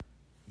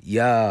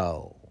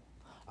Yo.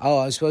 Oh,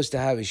 I'm supposed to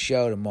have a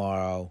show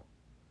tomorrow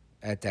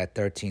at that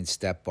 13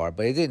 Step Bar,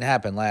 but it didn't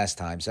happen last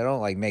time, so I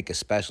don't like make a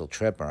special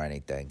trip or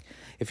anything.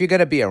 If you're going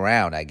to be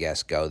around, I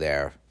guess go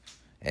there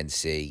and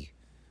see.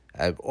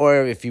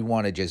 Or if you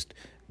want to just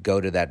go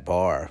to that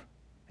bar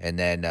and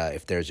then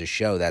if there's a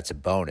show, that's a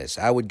bonus.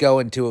 I would go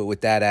into it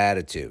with that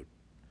attitude.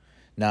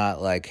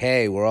 Not like,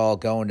 hey, we're all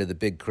going to the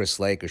big Chris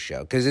Laker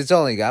show. Because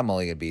I'm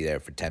only going to be there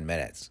for 10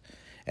 minutes.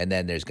 And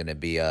then there's going to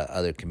be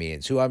other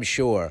comedians who I'm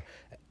sure,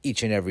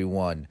 each and every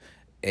one,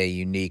 a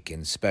unique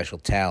and special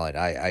talent.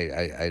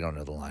 I don't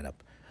know the lineup.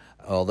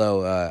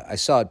 Although I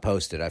saw it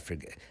posted, I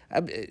forget.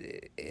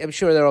 I'm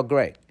sure they're all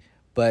great.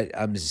 But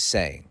I'm just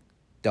saying,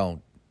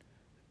 don't.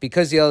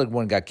 Because the other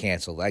one got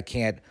canceled, I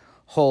can't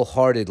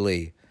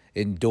wholeheartedly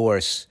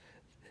endorse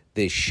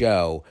this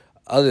show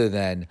other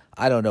than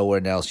I don't know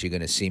where else you're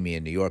going to see me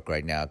in New York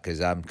right now because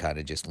I'm kind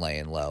of just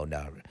laying low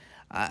now.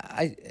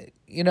 I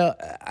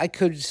I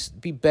could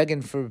be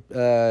begging for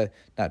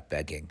not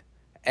begging.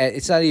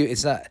 It's not even.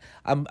 It's not.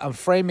 I'm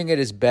framing it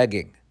as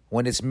begging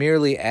when it's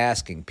merely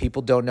asking.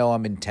 People don't know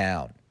I'm in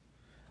town.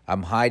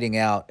 I'm hiding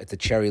out at the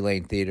Cherry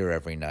Lane Theater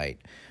every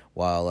night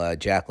while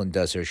Jacqueline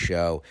does her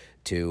show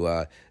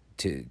to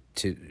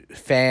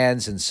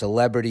fans and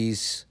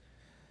celebrities.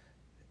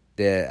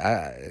 The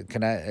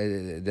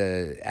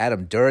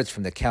Adam Duritz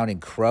from the Counting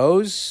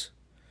Crows.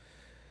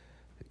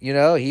 You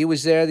know, he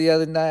was there the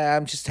other night.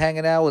 I'm just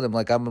hanging out with him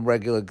like I'm a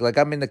regular, like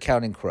I'm in the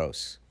Counting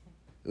Crows.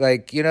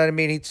 Like, you know what I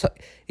mean?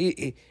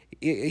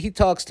 He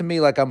talks to me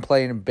like I'm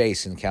playing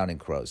bass in Counting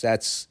Crows.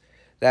 That's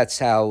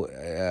how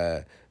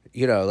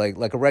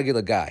like a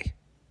regular guy.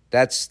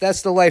 That's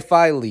the life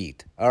I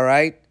lead. All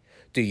right.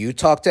 Do you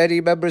talk to any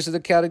members of the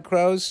Counting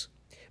Crows?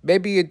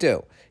 Maybe you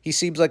do. He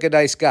seems like a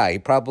nice guy. He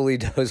probably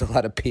knows a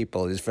lot of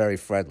people and is very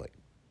friendly.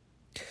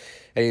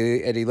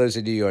 And he lives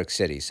in New York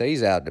City, so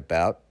he's out and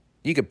about.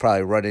 You could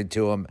probably run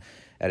into him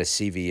at a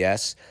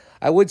CVS.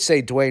 I would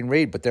say Dwayne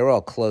Reed, but they're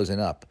all closing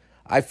up.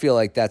 I feel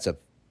like that's a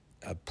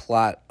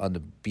plot on the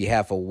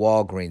behalf of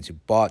Walgreens, who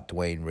bought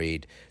Dwayne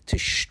Reed, to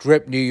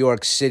strip New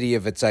York City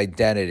of its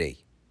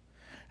identity.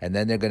 And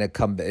then they're going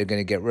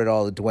to get rid of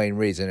all the Dwayne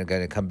Reeds, and they're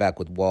going to come back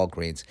with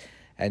Walgreens.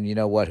 And you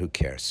know what? Who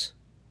cares?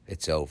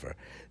 It's over.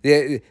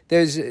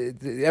 There's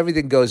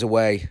everything goes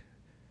away.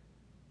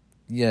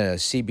 You know,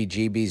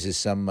 CBGB's is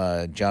some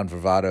John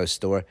Vervato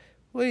store.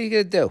 What are you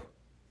gonna do?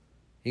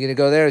 You gonna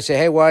go there and say,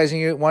 "Hey, why aren't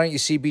you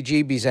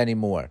CBGB's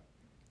anymore?"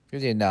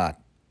 Because you're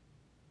not.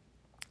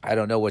 I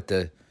don't know what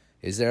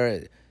is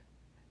there.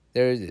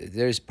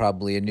 There's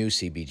probably a new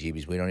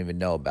CBGB's we don't even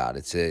know about.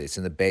 It's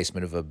in the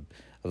basement of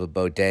a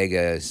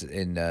bodega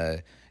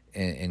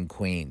in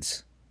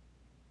Queens.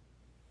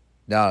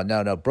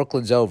 No.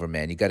 Brooklyn's over,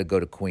 man. You got to go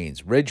to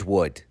Queens.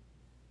 Ridgewood.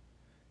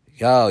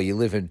 Yo, you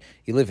live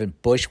in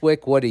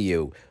Bushwick? What are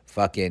you,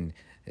 fucking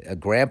a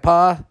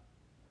grandpa?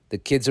 The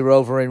kids are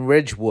over in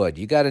Ridgewood.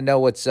 You got to know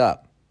what's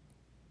up.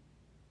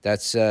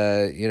 That's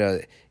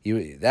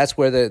that's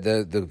where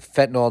the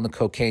fentanyl and the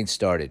cocaine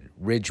started.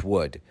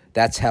 Ridgewood.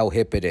 That's how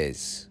hip it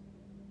is.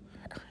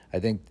 I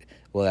think.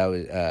 Well,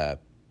 that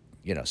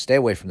was stay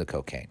away from the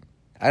cocaine.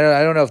 I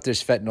don't know if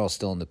there's fentanyl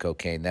still in the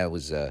cocaine. That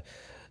was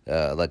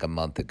like a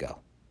month ago.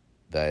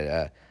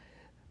 But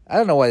I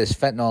don't know why there's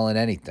fentanyl in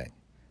anything.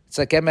 It's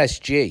like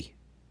MSG.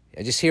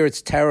 I just hear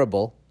it's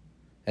terrible,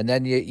 and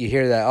then you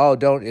hear that, oh,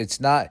 don't, it's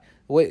not.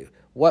 Wait,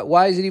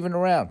 why is it even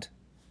around?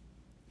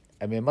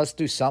 I mean, it must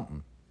do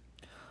something.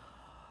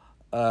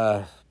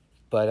 But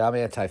I'm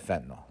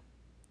anti-fentanyl.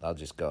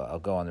 I'll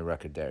go on the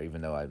record there,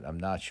 even though I'm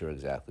not sure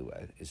exactly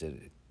what. Is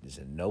it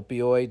an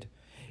opioid?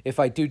 If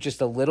I do just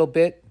a little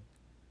bit,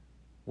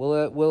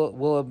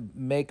 will it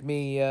make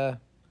me, I'm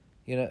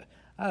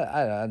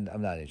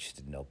not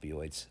interested in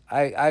opioids.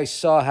 I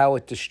saw how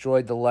it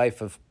destroyed the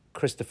life of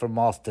Christopher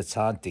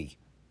Maltasanti.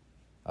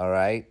 All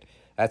right?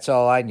 That's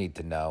all I need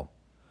to know.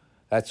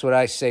 That's what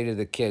I say to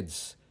the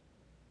kids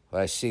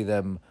when I see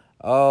them.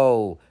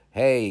 Oh,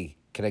 hey,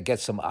 can I get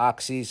some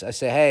oxys? I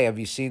say, hey, have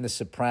you seen The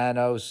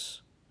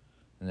Sopranos?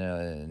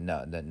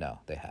 No,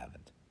 they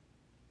haven't.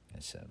 I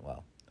said,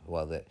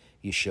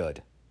 you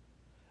should.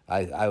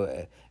 And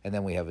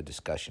then we have a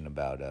discussion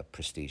about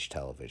prestige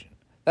television.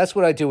 That's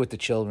what I do with the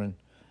children.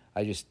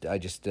 I just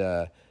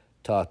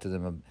talk to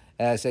them,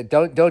 and I said,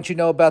 "Don't you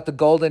know about the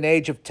golden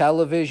age of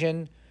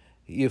television?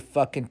 You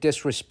fucking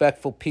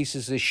disrespectful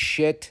pieces of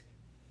shit."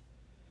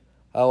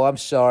 Oh, I'm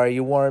sorry,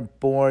 you weren't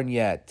born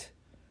yet.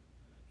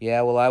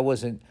 Yeah, well, I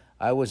wasn't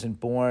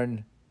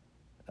born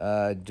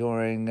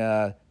during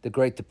the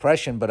Great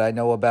Depression, but I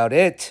know about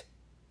it.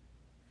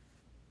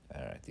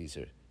 All right,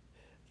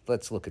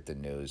 let's look at the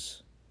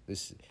news.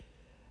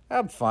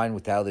 I'm fine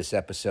with how this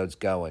episode's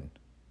going.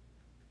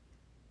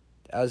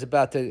 I was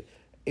about to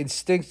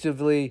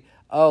instinctively,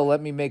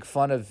 let me make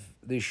fun of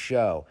this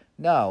show.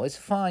 No, it's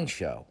a fine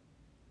show.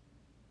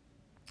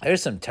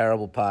 There's some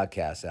terrible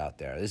podcasts out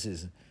there. This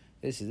is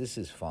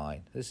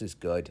fine. This is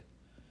good.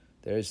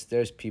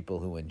 There's people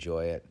who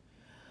enjoy it.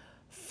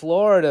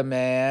 Florida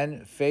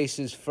man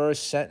faces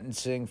first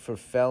sentencing for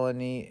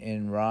felony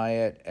in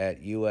riot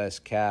at U.S.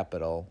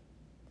 Capitol.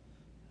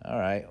 All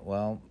right,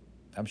 well,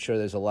 I'm sure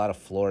there's a lot of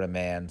Florida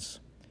mans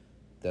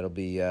that'll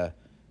be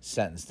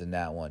sentenced in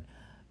that one.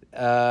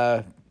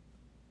 Uh,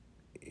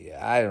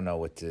 I don't know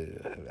what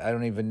to. I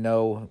don't even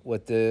know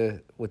what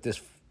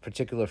this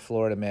particular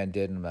Florida man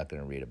did. And I'm not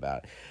going to read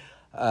about it.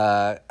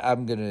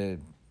 I'm gonna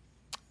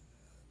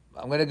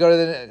go to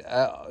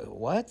the.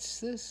 What's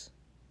this?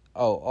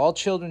 Oh, all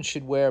children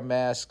should wear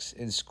masks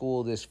in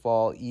school this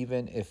fall,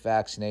 even if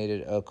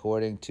vaccinated,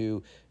 according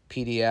to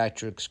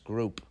pediatrics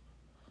group.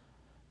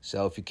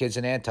 So if your kid's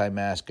an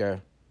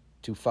anti-masker,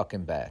 too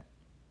fucking bad.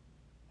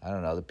 I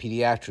don't know. The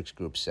pediatrics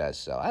group says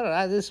so. I don't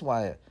know. This is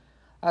why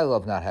I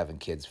love not having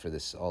kids for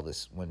this. All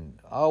this when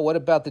what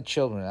about the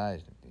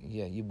children?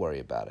 Yeah, you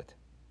worry about it.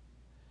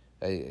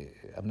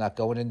 I'm not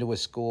going into a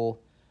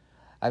school.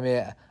 I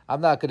mean,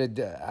 I'm not going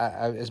to,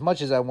 as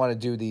much as I want to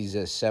do these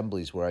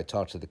assemblies where I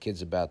talk to the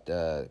kids about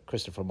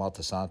Christopher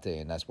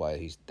Maltasante, and that's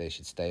why they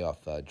should stay off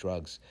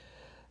drugs.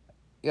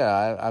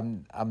 Yeah,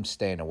 I'm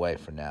staying away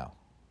for now.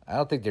 I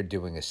don't think they're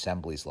doing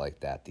assemblies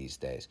like that these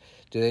days.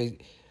 Do they?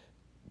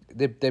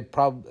 They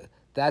probably,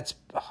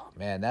 oh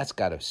man, that's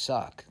got to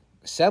suck.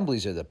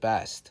 Assemblies are the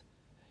best.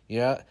 You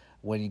know,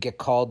 when you get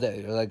called,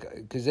 like,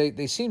 because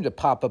they seem to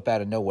pop up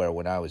out of nowhere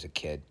when I was a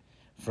kid.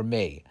 For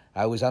me,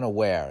 I was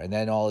unaware, and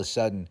then all of a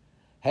sudden,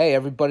 hey,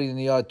 everybody in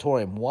the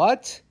auditorium,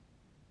 what?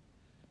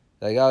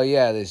 Like, oh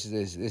yeah,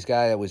 this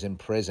guy that was in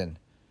prison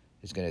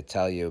is going to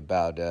tell you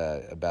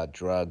about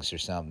drugs or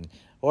something,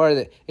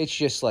 or it's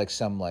just like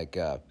some like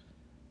a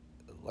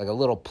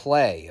little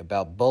play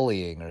about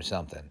bullying or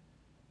something.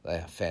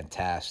 Like,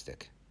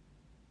 fantastic.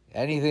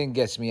 Anything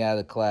gets me out of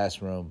the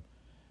classroom,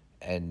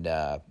 and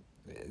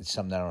it's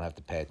something I don't have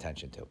to pay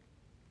attention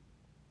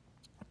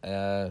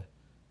to.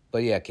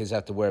 But yeah, kids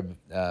have to wear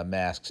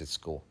masks at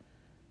school.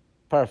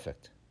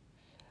 Perfect.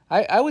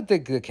 I would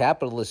think the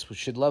capitalists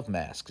should love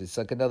masks. It's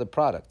like another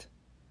product.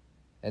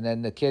 And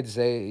then the kids,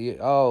 I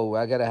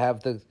got to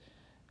have the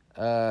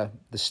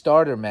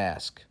starter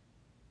mask.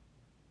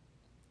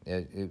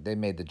 They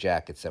made the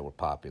jackets that were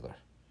popular.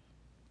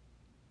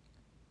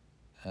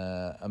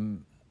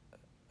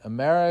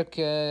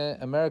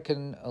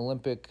 American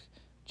Olympic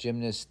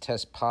gymnast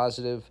test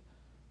positive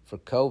for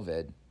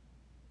COVID.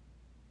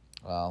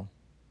 Well,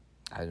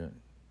 I don't.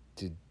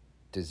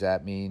 Does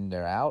that mean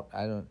they're out?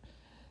 I don't.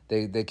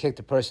 They kicked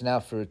the person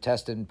out for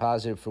testing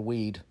positive for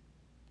weed.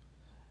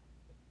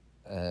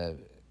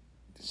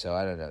 So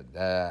I don't know.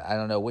 I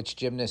don't know which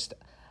gymnast.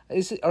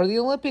 Are the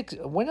Olympics?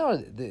 When are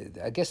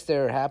I guess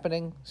they're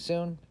happening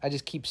soon. I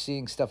just keep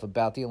seeing stuff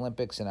about the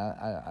Olympics, and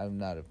I'm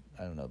not.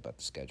 I don't know about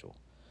the schedule.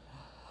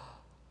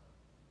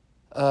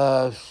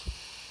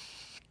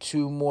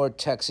 Two more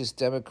Texas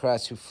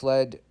Democrats who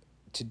fled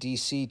to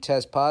D.C.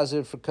 test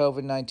positive for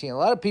COVID-19. A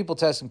lot of people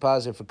testing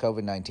positive for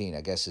COVID-19,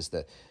 I guess, is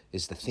the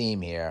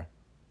theme here.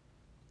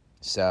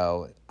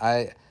 So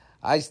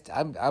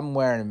I'm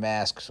wearing a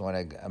mask when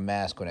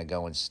I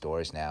go in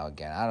stores now.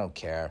 Again, I don't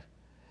care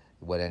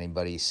what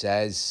anybody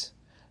says.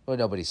 Well,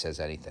 nobody says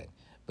anything,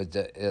 but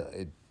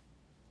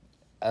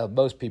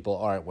most people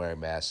aren't wearing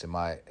masks in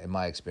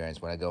my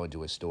experience when I go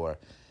into a store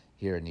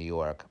here in New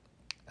York.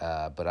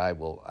 But I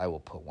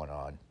will put one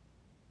on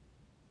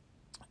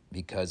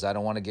because I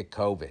don't want to get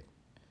COVID,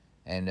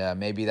 and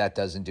maybe that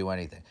doesn't do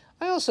anything.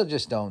 I also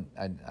just don't.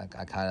 I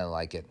kind of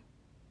like it.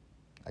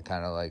 I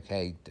kind of like,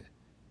 hey,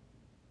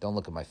 don't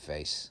look at my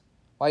face.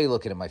 Why are you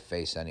looking at my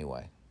face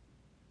anyway?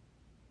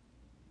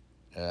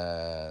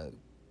 I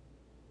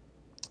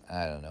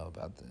don't know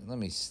about that. Let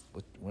me.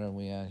 Where are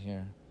we at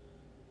here?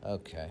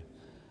 Okay.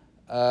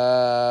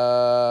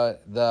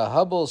 The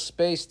Hubble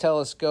Space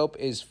Telescope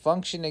is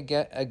functioning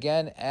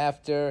again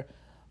after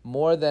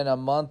more than a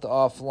month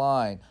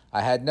offline.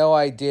 I had no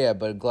idea,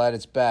 but I'm glad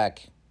it's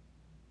back.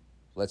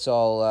 Let's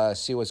all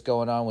see what's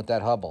going on with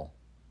that Hubble.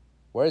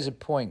 Where is it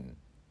pointing?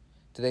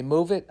 Do they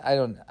move it?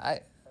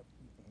 I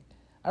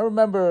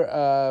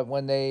remember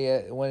when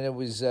it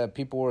was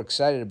people were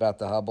excited about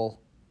the Hubble,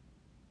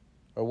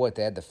 or what,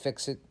 they had to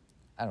fix it.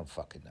 I don't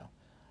fucking know.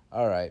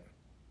 All right,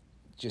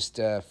 just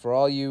for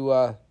all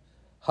you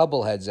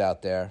Hubble heads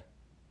out there,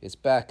 it's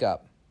back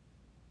up.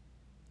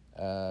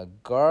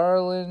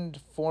 Garland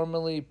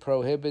formally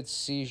prohibits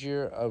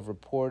seizure of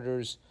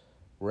reporters'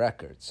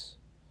 records.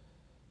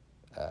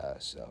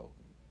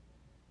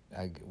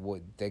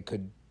 They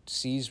could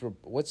seize.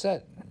 What's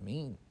that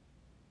mean?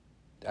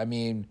 I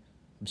mean,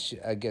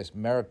 I guess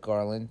Merrick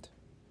Garland,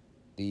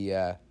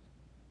 the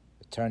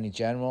Attorney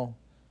General,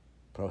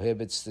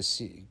 prohibits the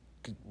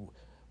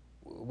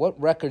what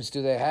records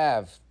do they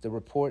have? The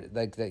report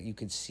like that you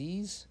could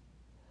seize?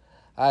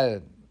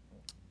 I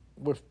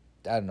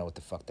don't know what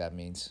the fuck that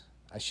means.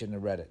 I shouldn't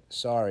have read it.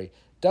 Sorry.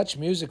 Dutch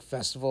Music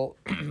Festival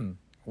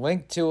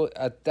linked to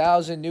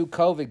 1,000 new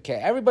COVID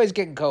cases. Everybody's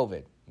getting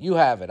COVID. You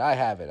have it. I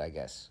have it, I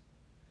guess.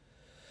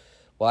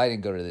 Well, I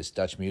didn't go to this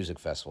Dutch Music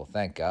Festival.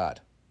 Thank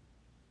God.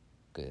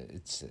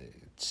 It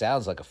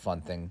sounds like a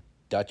fun thing.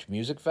 Dutch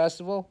Music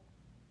Festival?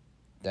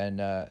 Then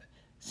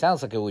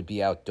Sounds like it would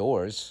be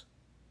outdoors.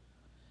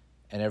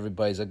 And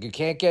everybody's like, you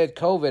can't get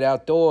COVID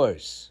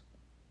outdoors.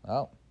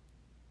 Well,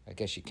 I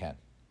guess you can.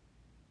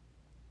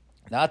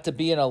 Not to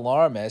be an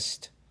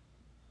alarmist.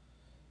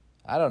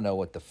 I don't know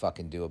what to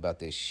fucking do about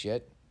this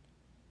shit.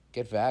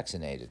 Get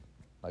vaccinated.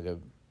 I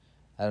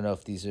don't know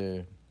if these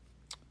are.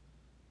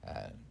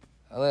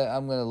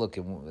 I'm gonna look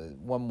at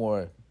one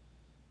more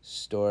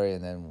story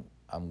and then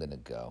I'm gonna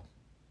go.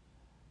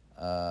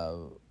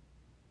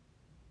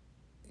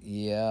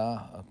 Yeah.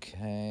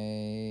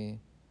 Okay.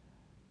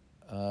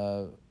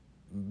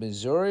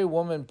 Missouri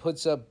woman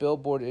puts up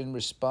billboard in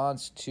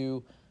response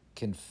to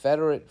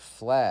Confederate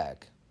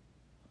flag.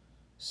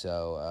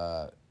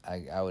 So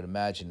I would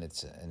imagine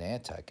it's an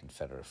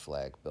anti-Confederate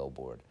flag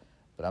billboard,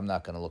 but I'm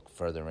not going to look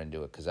further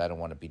into it because I don't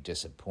want to be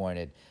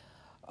disappointed.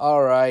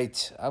 All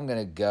right, I'm going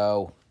to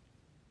go.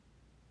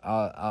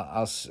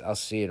 I'll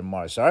see you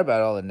tomorrow. Sorry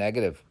about all the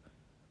negative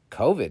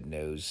COVID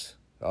news.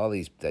 All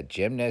the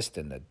gymnast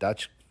and the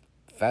Dutch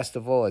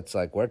festival. It's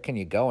like, where can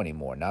you go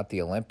anymore? Not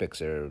the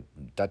Olympics or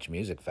Dutch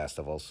music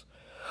festivals.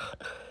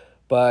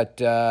 But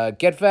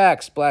get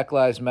vaxxed, Black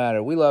Lives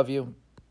Matter. We love you.